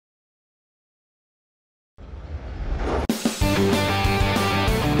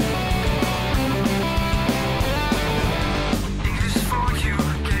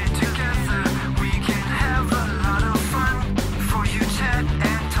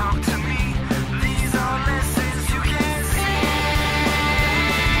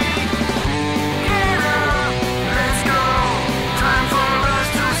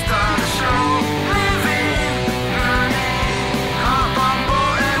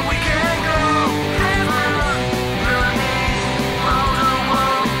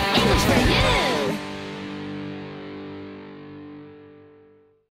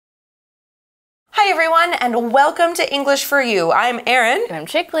and welcome to English for You. I'm Erin. And I'm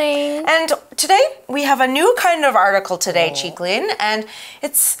Chicklin. And today we have a new kind of article today, Chicklin, and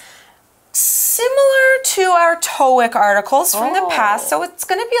it's similar to our TOEIC articles from the past, so it's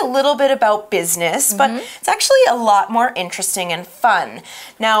going to be a little bit about business, but it's actually a lot more interesting and fun.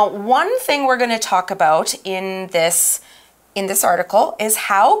 Now, one thing we're going to talk about in this article is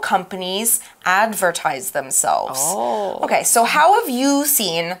how companies advertise themselves. Okay, so how have you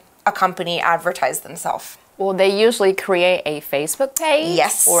seen a company advertise themselves? Well, they usually create a Facebook page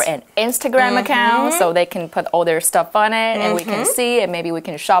or an Instagram account so they can put all their stuff on it and we can see it. Maybe we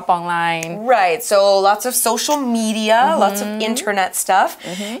can shop online. Right, so lots of social media, lots of internet stuff.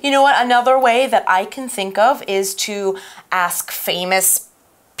 You know what, another way that I can think of is to ask famous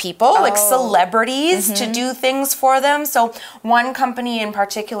people, like celebrities, to do things for them. So one company in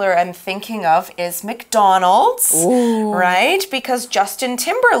particular I'm thinking of is McDonald's, right? Because Justin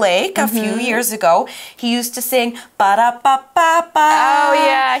Timberlake, a few years ago, he used to sing ba-da-ba-ba-ba. Oh,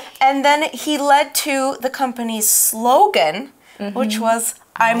 yeah. And then he led to the company's slogan, which was,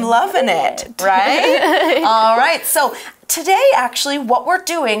 I'm loving it, right? All right, so today, actually, what we're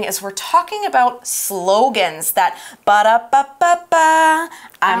doing is we're talking about slogans that ba-da-ba-ba-ba,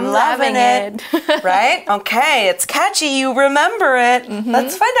 I'm loving it, right? Okay, it's catchy, you remember it.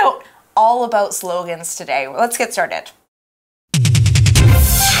 Let's find out all about slogans today. Let's get started.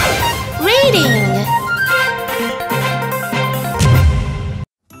 Reading.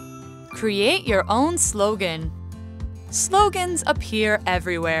 Create your own slogan. Slogans appear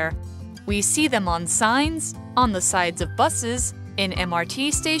everywhere. We see them on signs, on the sides of buses, in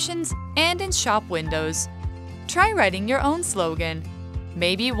MRT stations, and in shop windows. Try writing your own slogan.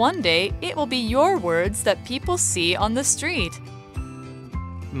 Maybe one day it will be your words that people see on the street.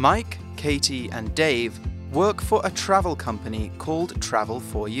 Mike, Katie, and Dave work for a travel company called Travel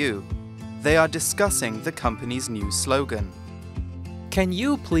for You. They are discussing the company's new slogan. Can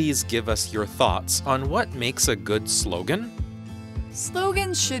you please give us your thoughts on what makes a good slogan?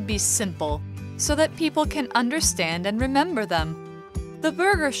 Slogans should be simple, so that people can understand and remember them. The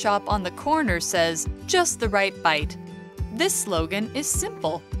burger shop on the corner says, "Just the right bite." This slogan is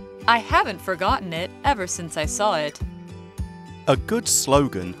simple. I haven't forgotten it ever since I saw it. A good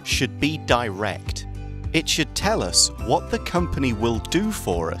slogan should be direct. It should tell us what the company will do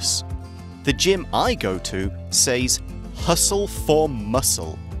for us. The gym I go to says, "Hustle for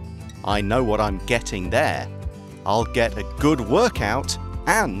muscle." I know what I'm getting there. I'll get a good workout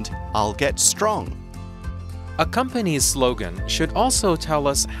and I'll get strong. A company's slogan should also tell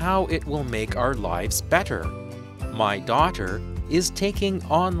us how it will make our lives better. My daughter is taking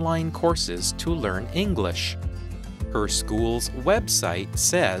online courses to learn English. Her school's website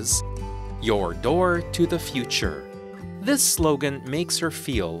says, "Your door to the future." This slogan makes her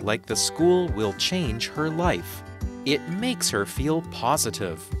feel like the school will change her life. It makes her feel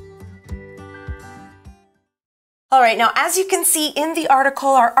positive. All right, now as you can see in the article,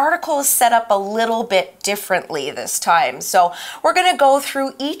 our article is set up a little bit differently this time. So we're going to go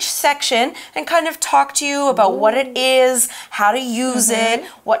through each section and kind of talk to you about what it is, how to use it,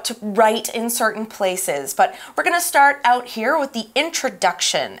 what to write in certain places. But we're going to start out here with the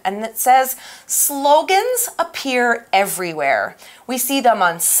introduction, and it says, slogans appear everywhere. We see them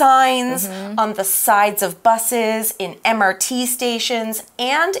on signs, on the sides of buses, in MRT stations,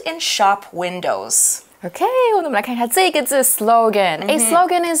 and in shop windows. Okay, 我们来看一下这个字 slogan. A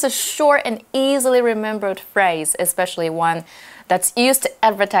slogan is a short and easily remembered phrase, especially one that's used to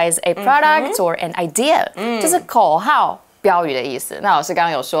advertise a product or an idea. 这是口号、标语的意思。那老师刚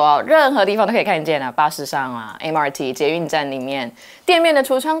刚有说，任何地方都可以看见啊，巴士上啊、MRT、捷运站里面、店面的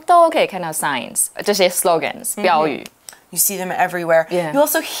橱窗都可以看到 signs， 这些 slogans 标语。You see them everywhere. You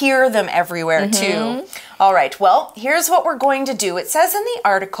also hear them everywhere too. All right, well, here's what we're going to do. It says in the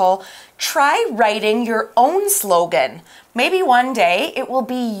article, try writing your own slogan. Maybe one day it will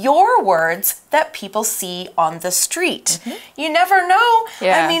be your words that people see on the street. You never know.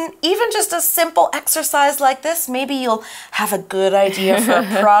 I mean, even just a simple exercise like this, maybe you'll have a good idea for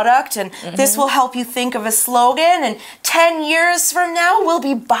a product and this will help you think of a slogan, and 10 years from now we'll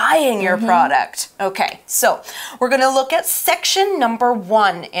be buying your product. Okay, so we're going to look at section number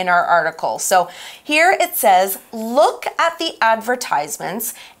 1 in our article. So here it says, look at the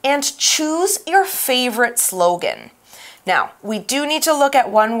advertisements and choose your favorite slogan. Now, we do need to look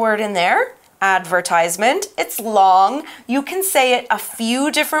at one word in there, advertisement. It's long. You can say it a few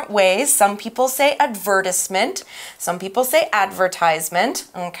different ways. Some people say advertisement. Some people say advertisement.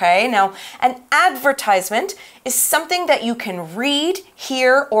 Okay, now an advertisement is something that you can read,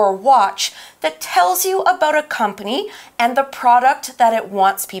 hear, or watch that tells you about a company and the product that it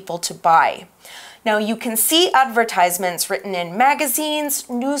wants people to buy. Now, you can see advertisements written in magazines,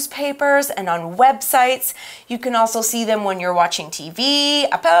 newspapers, and on websites. You can also see them when you're watching TV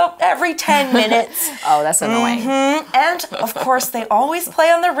about every 10 minutes. Oh, that's annoying. And, of course, they always play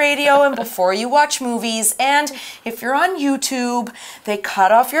on the radio and before you watch movies. And if you're on YouTube, they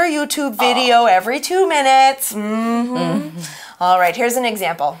cut off your YouTube video every 2 minutes. All right, here's an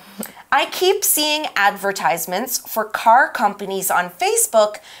example. I keep seeing advertisements for car companies on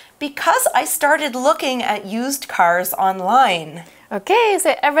Facebook because I started looking at used cars online. Okay, so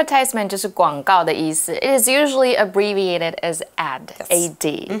advertisement 就是广告的意思. It is usually abbreviated as ad,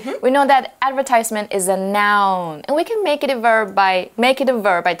 A-D. We know that advertisement is a noun, and we can make it a verb by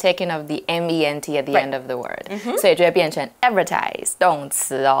taking off the ment at the end of the word. 所以就会变成 advertise 动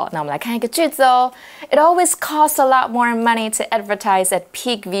词哦。那我们来看一个句子哦。It always costs a lot more money to advertise at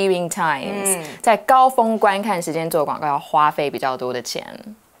peak viewing times. 在高峰观看时间做广告要花费比较多的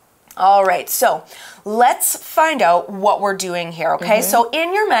钱。All right, so let's find out what we're doing here, okay? So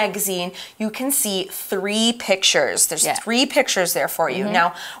in your magazine, you can see 3 pictures. There's 3 pictures there for you.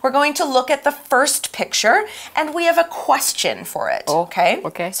 Now, we're going to look at the first picture, and we have a question for it, okay?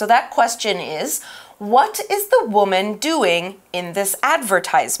 Okay. So that question is, what is the woman doing in this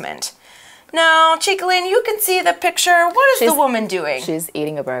advertisement? Now, Chicolin, you can see the picture. What is the woman doing? She's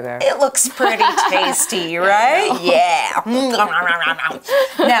eating a burger. It looks pretty tasty, right? Yeah.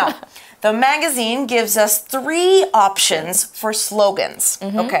 Now, the magazine gives us 3 options for slogans,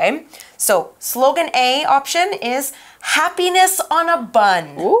 okay? So, slogan A option is happiness on a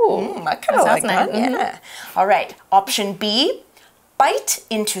bun. Ooh, I kind of like nice. that. Yeah. All right. Option B, bite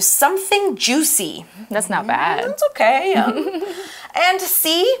into something juicy. That's not bad. That's okay. Yeah. And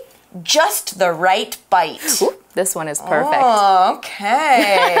C, just the right bite. Ooh, this one is perfect. Oh,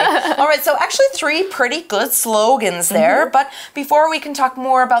 okay. All right, so actually 3 pretty good slogans there, but before we can talk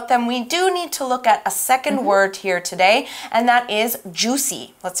more about them, we do need to look at a second word here today, and that is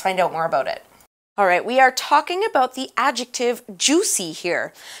juicy. Let's find out more about it. All right, we are talking about the adjective juicy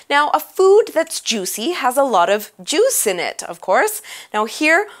here. Now, a food that's juicy has a lot of juice in it, of course. Now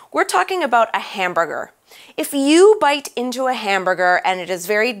here, we're talking about a hamburger. If you bite into a hamburger and it is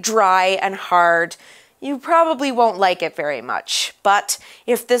very dry and hard, you probably won't like it very much. But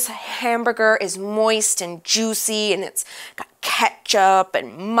if this hamburger is moist and juicy and it's got ketchup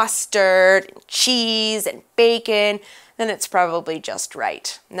and mustard and cheese and bacon, then it's probably just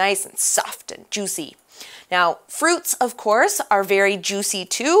right. Nice and soft and juicy. Now, fruits, of course, are very juicy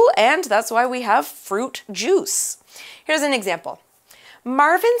too, and that's why we have fruit juice. Here's an example.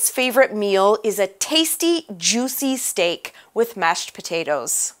 Marvin's favorite meal is a tasty, juicy steak with mashed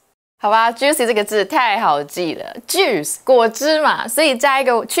potatoes. 好吧 ，juicy 这个字太好记了 ，juice 果汁嘛，所以加一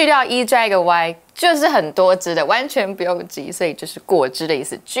个去掉 e 加一个 y 就是很多汁的，完全不用记，所以就是果汁的意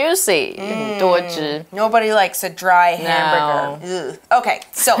思 ，juicy 很多汁。Nobody likes a dry hamburger. Okay,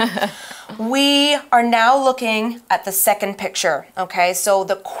 so we are now looking at the second picture. Okay, so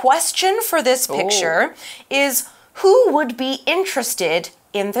the question for this picture is, who would be interested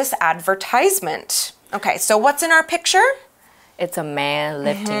in this advertisement? Okay, so what's in our picture? It's a man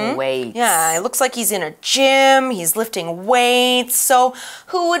lifting weights. Yeah, it looks like he's in a gym, he's lifting weights. So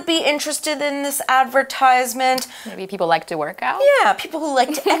who would be interested in this advertisement? Maybe people like to work out? Yeah, people who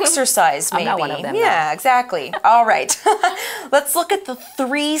like to exercise, maybe. I'm not one of them. Yeah, exactly. All right. Let's look at the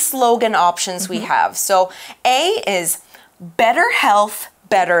 3 slogan options we have. So A is better health,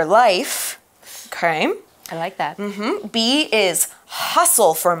 better life. Okay. I like that. B is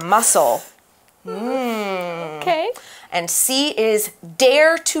hustle for muscle. Okay. And C is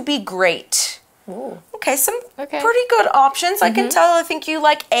dare to be great. Ooh. Okay, some pretty good options. I can tell. I think you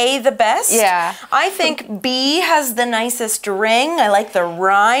like A the best. Yeah. I think B has the nicest ring. I like the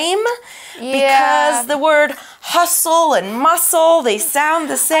rhyme. Yeah. Because the word hustle and muscle, they sound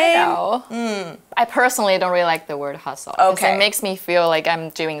the same. I know. I personally don't really like the word hustle. Okay. It makes me feel like I'm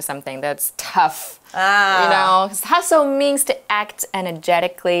doing something that's tough. Ah. You know, 'cause hustle means to act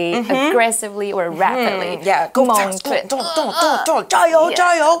energetically, aggressively, or rapidly. Yeah, go fast. 加油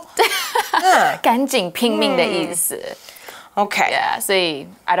加油 赶紧拼命的意思。Okay. Yeah, so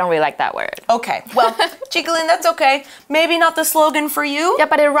I don't really like that word. Okay. Well, Chicolin, that's okay. Maybe not the slogan for you. Yeah,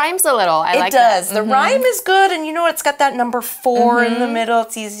 but it rhymes a little. I like that. It does. The rhyme is good, and you know what? It's got that number 4 in the middle.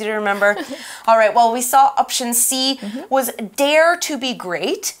 It's easy to remember. All right, well, we saw option C was dare to be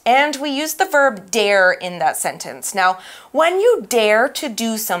great, and we used the verb dare in that sentence. Now, when you dare to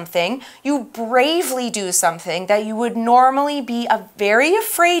do something, you bravely do something that you would normally be very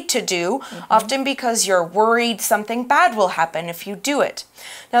afraid to do, often because you're worried something bad will happen happen if you do it.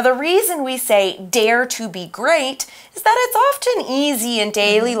 Now, the reason we say dare to be great is that it's often easy in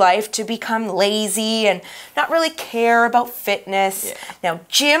daily life to become lazy and not really care about fitness. Yeah. Now,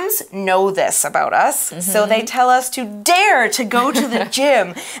 gyms know this about us, so they tell us to dare to go to the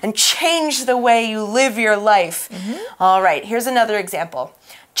gym and change the way you live your life. All right, here's another example.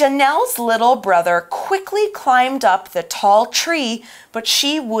 Janelle's little brother quickly climbed up the tall tree, but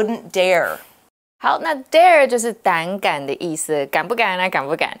she wouldn't dare. 好，那 dare 就是胆敢的意思，敢不敢啊？敢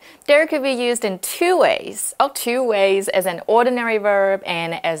不敢 ？Dare could be used in two ways. Two ways as an ordinary verb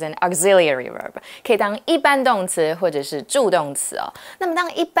and as an auxiliary verb. 可以当一般动词或者是助动词哦。那么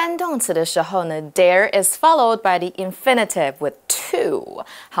当一般动词的时候呢 ，dare is followed by the infinitive with to.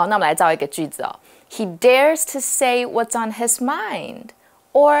 好，那我们来造一个句子哦。He dares to say what's on his mind.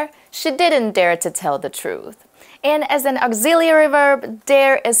 Or she didn't dare to tell the truth. And as an auxiliary verb,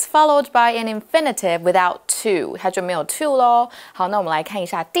 dare is followed by an infinitive without to. 它就没有 to 咯。好，那我们来看一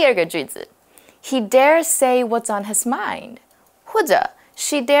下第二个句子。He dares say what's on his mind. 或者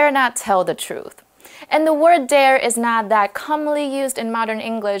she dare not tell the truth. And the word dare is not that commonly used in modern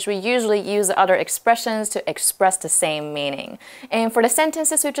English. We usually use other expressions to express the same meaning. And for the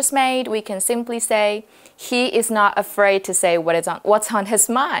sentences we just made, we can simply say, he is not afraid to say what's on his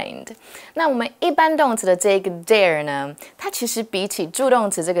mind. 那我们一般动词的这个 dare 呢，它其实比起助动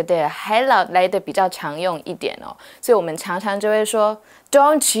词这个 dare 还来的比较常用一点哦。所以我们常常就会说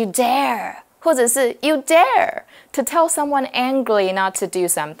Don't you dare! 或者是 you dare to tell someone angrily not to do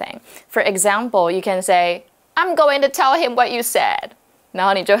something. For example, you can say, I'm going to tell him what you said. 然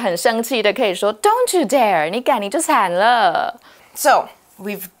后你就很生气的可以说 Don't you dare! 你敢你就惨了。So,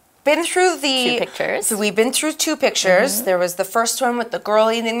 we've been through the two pictures. So we've been through two pictures. There was the first one with the girl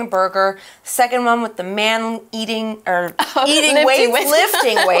eating the burger, second one with the man eating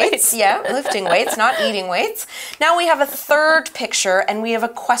lifting weights. Yeah, lifting weights, not eating weights. Now we have a third picture and we have a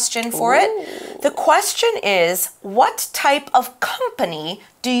question for it. The question is, what type of company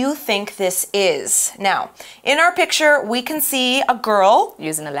do you think this is? Now, in our picture, we can see a girl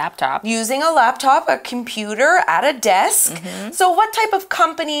using a laptop, a computer at a desk. So what type of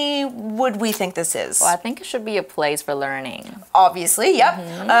company would we think this is? Well, I think it should be a place for learning. Obviously, yep.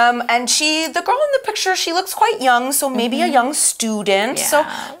 And the girl in the picture, she looks quite young, so maybe a young student. Yeah. So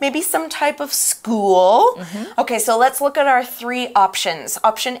maybe some type of school. Okay, so let's look at our three options.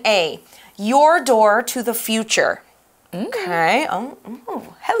 Option A, your door to the future. Okay. Oh,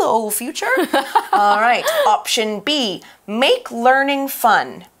 hello, future. All right. Option B, make learning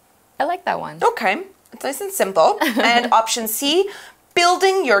fun. I like that one. Okay. It's nice and simple. And option C,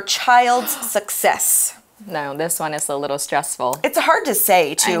 building your child's success. No, this one is a little stressful. It's hard to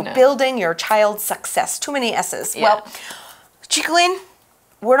say, too. Building your child's success. Too many S's. Yeah. Well, Chicolene,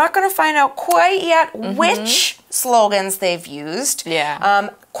 we're not going to find out quite yet which slogans they've used. Yeah.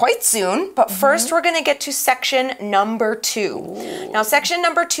 Quite soon, but first we're going to get to section number 2. Now, section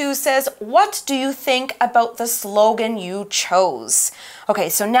number 2 says, what do you think about the slogan you chose? Okay,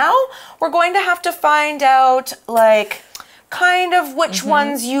 so now we're going to have to find out, like, kind of which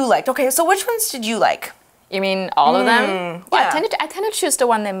ones you liked. Okay, so which ones did you like? You mean all of them? Well, yeah. I tend to choose the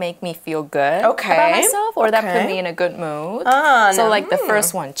one that make me feel good about myself or that put me in a good mood. So like the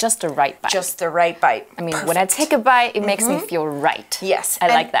first one, just the right bite. Just the right bite. I mean, when I take a bite, it makes me feel right. Yes. I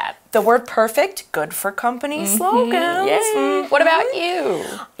like that. The word perfect, good for company slogans. Yay. What about you?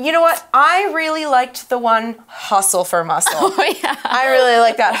 You know what? I really liked the one hustle for muscle. Oh, yeah. I really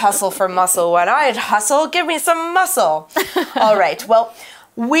like that hustle for muscle one. I'd hustle, give me some muscle. All right. Well,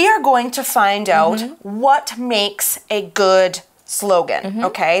 we are going to find out what makes a good slogan,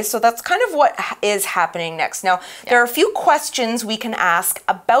 okay? So that's kind of what is happening next. Now, there are a few questions we can ask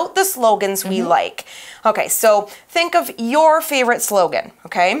about the slogans we like. Okay, so think of your favorite slogan,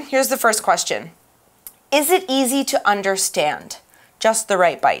 okay? Here's the first question. Is it easy to understand? Just the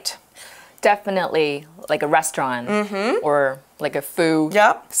right bite. Definitely like a restaurant or like a food,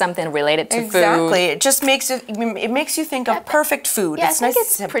 something related to food. Exactly. It just makes you think of perfect food. Yeah, it's I nice think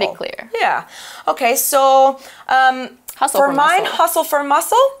it's and pretty simple. clear. Yeah. Okay, so for mine, hustle for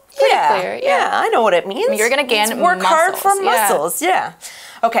muscle. Pretty clear. Yeah, I know what it means. I mean, you're gonna gain work hard for muscles. muscles. Yeah.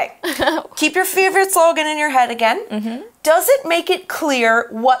 Okay. Keep your favorite slogan in your head again. Does it make it clear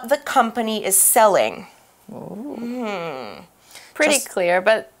what the company is selling? Pretty clear,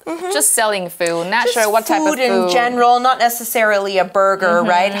 but just selling food. Not sure what type of food. Food in general, not necessarily a burger,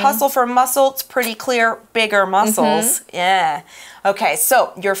 right? Hustle for muscle, it's pretty clear. Bigger muscles. Yeah. Okay,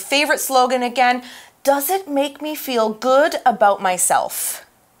 so your favorite slogan again. Does it make me feel good about myself?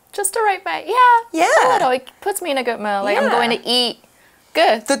 Just the right bite. Yeah. Yeah. A little. It puts me in a good mood. Like I'm going to eat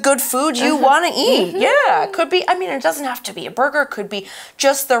Good. The good food you want to eat. Yeah, it could be, I mean, it doesn't have to be a burger. It could be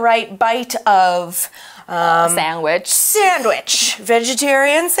just the right bite of sandwich.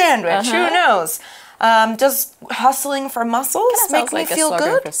 Vegetarian sandwich. Who knows? Does hustling for muscles make me feel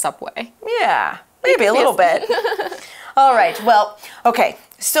good? For Subway. Yeah, maybe a little bit. All right, well, okay.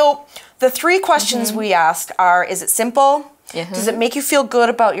 So the 3 questions we ask are, is it simple? Does it make you feel good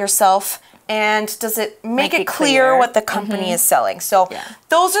about yourself? And does it make it clear what the company is selling? So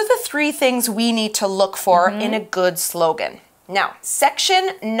those are the 3 things we need to look for in a good slogan. Now,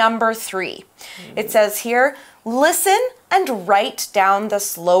 section number 3. It says here, listen and write down the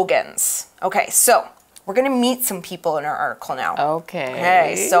slogans. Okay, so we're going to meet some people in our article now.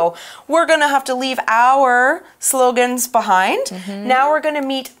 Okay, so we're going to have to leave our slogans behind. Now we're going to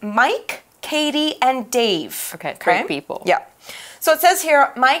meet Mike, Katie, and Dave. Okay, great people. Yeah. So it says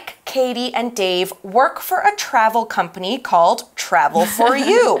here, Mike, Katie, and Dave work for a travel company called Travel for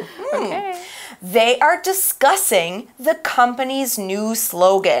You. Okay. They are discussing the company's new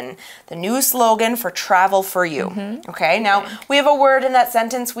slogan, the new slogan for Travel for You. Okay, now we have a word in that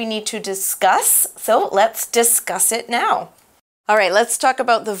sentence we need to discuss, so let's discuss it now. All right, let's talk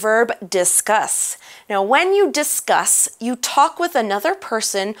about the verb discuss. Now, when you discuss, you talk with another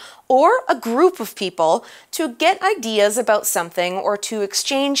person or a group of people to get ideas about something or to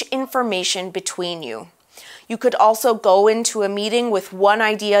exchange information between you. You could also go into a meeting with one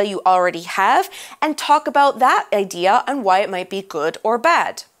idea you already have and talk about that idea and why it might be good or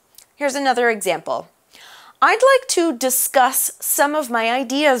bad. Here's another example. I'd like to discuss some of my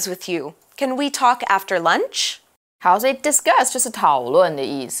ideas with you. Can we talk after lunch? 好，所以 discuss 就是讨论的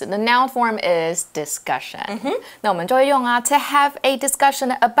意思。The noun form is discussion。那我们就会用to have a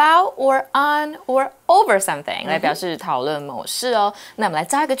discussion about or on or over something 来表示讨论某事哦。那我们来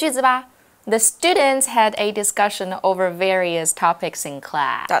造一个句子吧。The students had a discussion over various topics in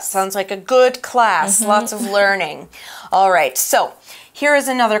class. That sounds like a good class. Lots of learning. All right, so here is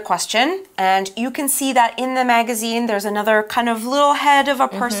another question, and you can see that in the magazine there's another kind of little head of a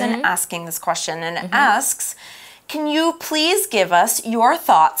person asking this question, and it asks, can you please give us your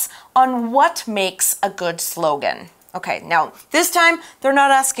thoughts on what makes a good slogan? Okay, now this time they're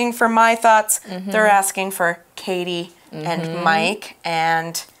not asking for my thoughts, they're asking for Katie and Mike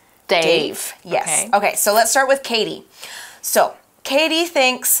and Dave. Yes. Okay, so let's start with Katie. So Katie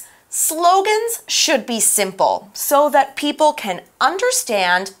thinks slogans should be simple so that people can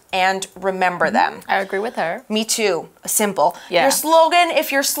understand and remember them. I agree with her. Me too. Simple. Yeah. Your slogan,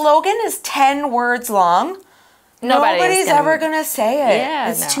 if your slogan is 10 words long, nobody's ever going to say it. Yeah,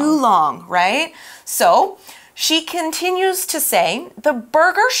 it's too long, right? So she continues to say, the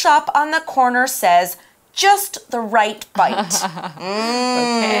burger shop on the corner says, just the right bite.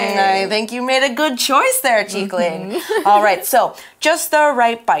 I think you made a good choice there, Chikling. All right, so just the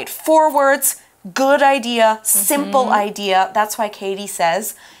right bite. 4 words, good idea, simple idea. That's why Katie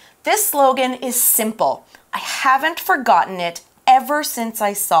says, this slogan is simple. I haven't forgotten it ever since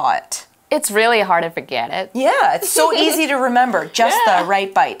I saw it. It's really hard to forget it. Yeah, it's so easy to remember. Just the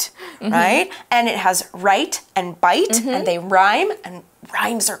right bite, right? And it has right and bite, and they rhyme, and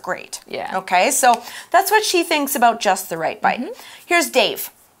rhymes are great. Yeah. Okay, so that's what she thinks about just the right bite. Here's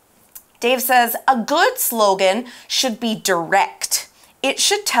Dave. Dave says, a good slogan should be direct. It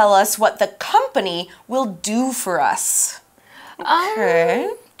should tell us what the company will do for us. Okay.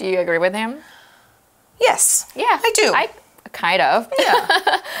 Do you agree with him? Yes. Yeah, I do. Kind of.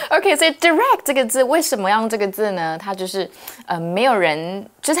 Yeah. Okay, so direct 这个字为什么要用这个字呢？它就是没有人，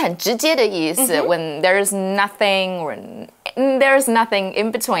就是很直接的意思。When there is nothing or there is nothing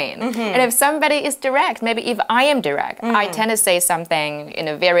in between. And if somebody is direct, maybe if I am direct, I tend to say something in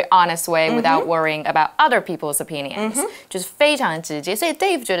a very honest way without worrying about other people's opinions. 就是非常的直接。所以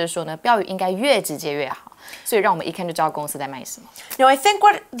Dave 觉得说呢，标语应该越直接越好。所以让我们一看就知道公司在卖什么。No, I think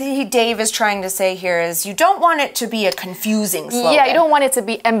what Dave is trying to say here is you don't want it to be a confusing slogan. Yeah, you don't want it to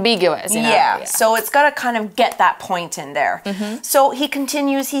be ambiguous. You know? Yeah, so it's got to kind of get that point in there. So he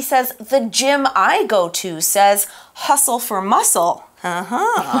continues, he says, the gym I go to says, hustle for muscle.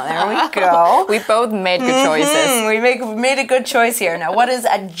 There we go. We both made good choices. We made a good choice here. Now, what is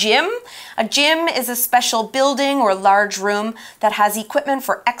a gym? A gym is a special building or large room that has equipment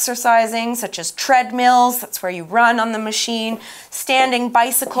for exercising, such as treadmills, that's where you run on the machine, standing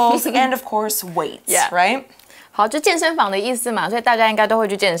bicycles, and of course, weights, right? 好，就健身房的意思嘛，所以大家应该都会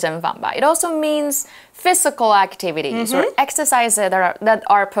去健身房吧。It also means physical activities or exercises that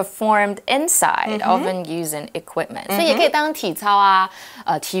are performed inside, often using equipment. 所以也可以当体操啊，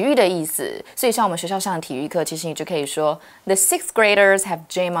体育的意思。所以像我们学校上的体育课，其实你就可以说 The sixth graders have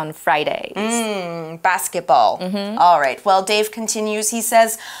gym on Fridays. Basketball. All right. Well, Dave continues. He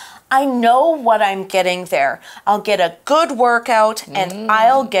says, I know what I'm getting there. I'll get a good workout and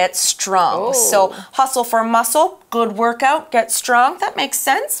I'll get strong. So hustle for muscle, good workout, get strong. That makes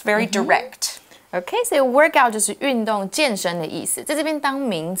sense. Very direct. OK， 所以 workout 就是运动、健身的意思，在这边当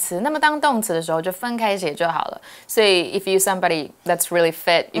名词，那么当动词的时候就分开写就好了。所以 if you somebody that's really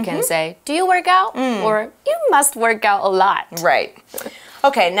fit, you can say, Do you work out? Or you must work out a lot. Right.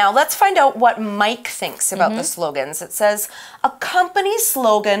 Okay, now let's find out what Mike thinks about the slogans. It says, a company's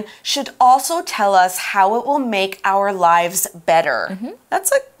slogan should also tell us how it will make our lives better.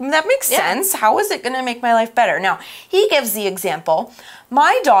 That makes sense. How is it going to make my life better? Now, he gives the example.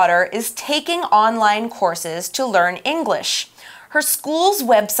 My daughter is taking online courses to learn English. Her school's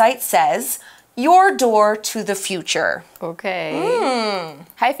website says, your door to the future. Okay.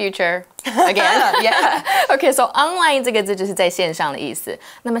 Hi, future. Again. Yeah. Okay, so online 这个字就是在线上的意思。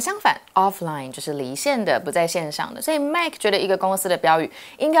那么相反 ，offline 就是离线的，不在线上的。所以 Mike 觉得一个公司的标语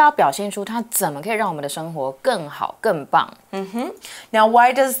应该要表现出它怎么可以让我们的生活更好、更棒。Now,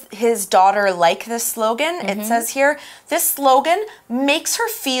 why does his daughter like this slogan? It says here, this slogan makes her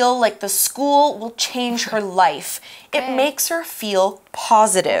feel like the school will change her life. It makes her feel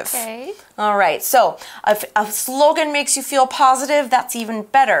positive. Okay. All right, so if a slogan makes you feel positive, that's even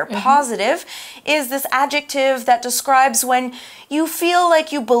better. Positive is this adjective that describes when you feel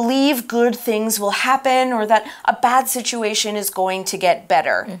like you believe good things will happen or that a bad situation is going to get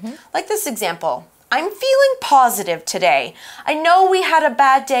better. Like this example. I'm feeling positive today. I know we had a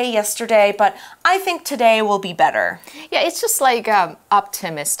bad day yesterday, but I think today will be better. Yeah, it's just like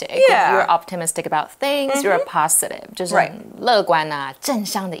optimistic. Yeah. You're optimistic about things, you're positive. 就是乐观啊，正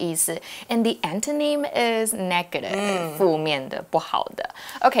向的意思。And the antonym is negative, 负面的，不好的。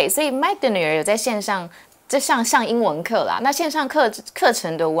Okay, 所以 Mike 的女儿有在线上，这上英文课啦。那线上课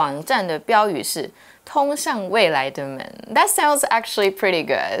程的网站的标语是通向未来的门。That sounds actually pretty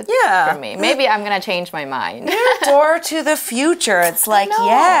good. Yeah. For me. Maybe I'm gonna change my mind. Door to the future. It's like,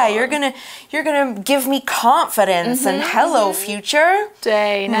 yeah, you're gonna give me confidence and hello future.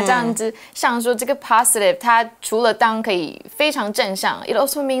 对，那这样子，像说这个 positive， 它除了当可以非常正向 ，it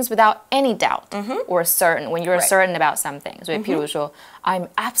also means without any doubt or certain when you're certain about something. 所以，譬如说，I'm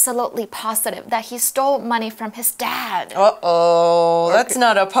absolutely positive that he stole money from his dad. Uh-oh, that's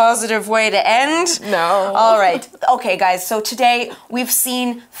not a positive way to end. No. All right. Okay, guys, so today we've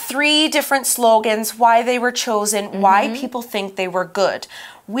seen 3 different slogans, why they were chosen, why people think they were good.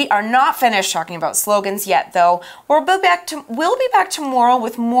 We are not finished talking about slogans yet, though. We'll be back tomorrow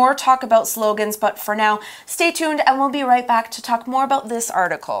with more talk about slogans, but for now, stay tuned and we'll be right back to talk more about this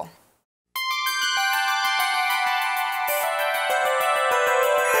article.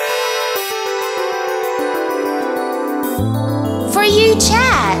 For you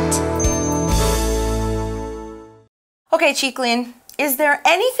chat. Okay, Cheeklin, is there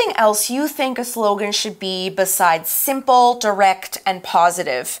anything else you think a slogan should be besides simple, direct, and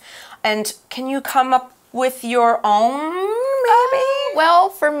positive? And can you come up with your own, maybe? Well,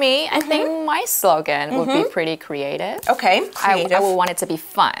 for me, I think my slogan would be pretty creative. Okay, creative. I would want it to be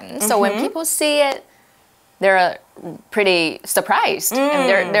fun. So when people see it, they're pretty surprised and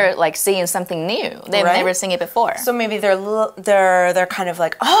they're like seeing something new. They've never seen it before. So maybe they're kind of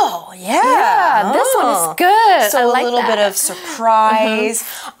like, oh yeah, this one is good. So I like a little that. bit of surprise.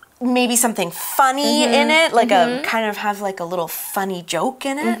 Maybe something funny in it, like a kind of have like a little funny joke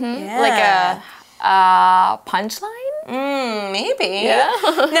in it. Yeah. Like a punchline? Maybe. Yeah.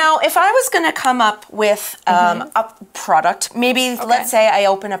 Now, if I was going to come up with a product, maybe let's say I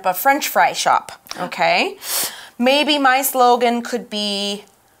open up a French fry shop, okay? Maybe my slogan could be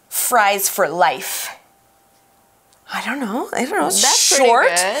fries for life. I don't know. It's That's short.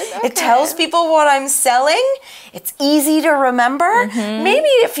 pretty good. Okay. It tells people what I'm selling. It's easy to remember. Maybe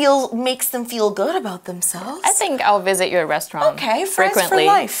it makes them feel good about themselves. I think I'll visit your restaurant Okay, fries frequently.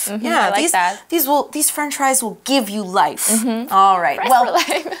 for life. Yeah, I like that. These French fries will give you life. All right. Fries well, for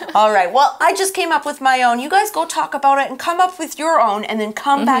life. all right. Well, I just came up with my own. You guys go talk about it and come up with your own, and then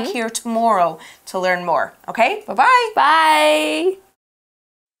come back here tomorrow to learn more. Okay. Bye-bye. Bye.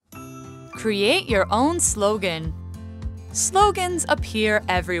 Create your own slogan. Slogans appear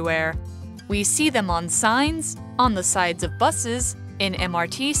everywhere. We see them on signs, on the sides of buses, in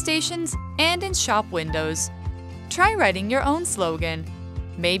MRT stations, and in shop windows. Try writing your own slogan.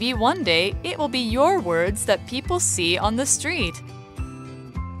 Maybe one day it will be your words that people see on the street.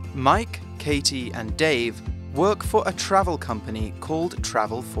 Mike, Katie, and Dave work for a travel company called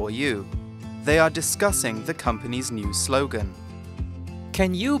Travel for You. They are discussing the company's new slogan.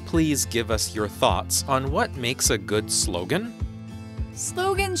 Can you please give us your thoughts on what makes a good slogan?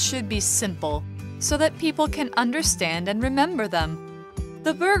 Slogans should be simple so that people can understand and remember them.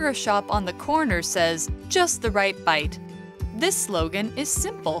 The burger shop on the corner says, "Just the right bite." This slogan is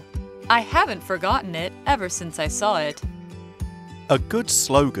simple. I haven't forgotten it ever since I saw it. A good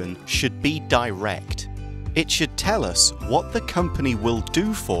slogan should be direct. It should tell us what the company will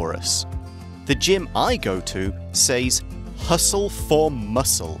do for us. The gym I go to says, "Hustle for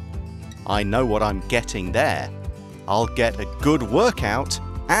muscle." I know what I'm getting there. I'll get a good workout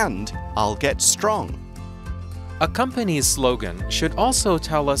and I'll get strong. A company's slogan should also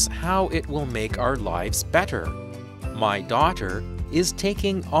tell us how it will make our lives better. My daughter is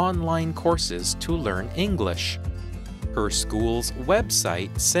taking online courses to learn English. Her school's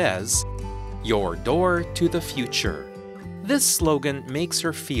website says, "Your door to the future." This slogan makes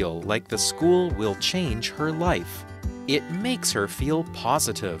her feel like the school will change her life. It makes her feel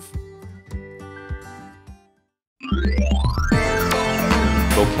positive.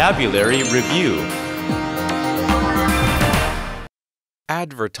 Vocabulary Review.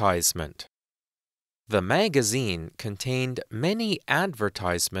 Advertisement. The magazine contained many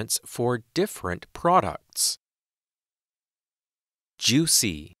advertisements for different products.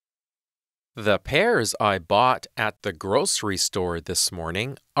 Juicy. The pears I bought at the grocery store this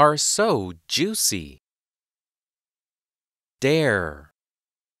morning are so juicy. Dare.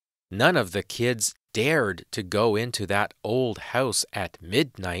 None of the kids dared to go into that old house at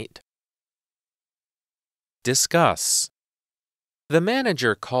midnight. Discuss. The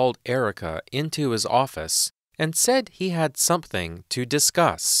manager called Erica into his office and said he had something to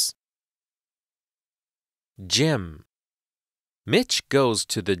discuss. Gym. Mitch goes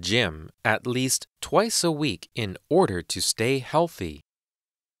to the gym at least twice a week in order to stay healthy.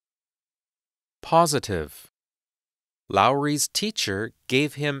 Positive. Lowry's teacher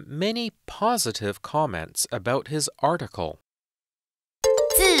gave him many positive comments about his article.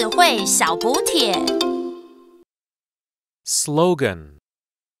 智慧小补帖 Slogan.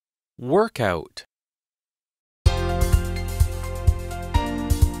 Workout.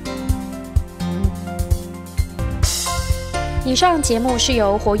 以上节目是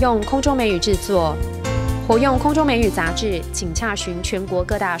由活用空中美语制作。活用空中美语杂志，请洽询全国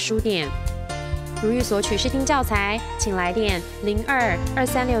各大书店。如欲索取试听教材，请来电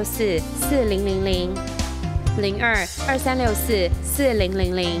02-2364-4000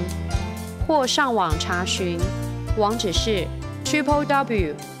 02-2364-4000，或上网查询，网址是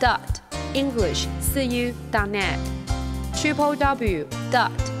www.english4u.net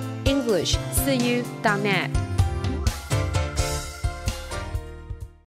www.english4u.net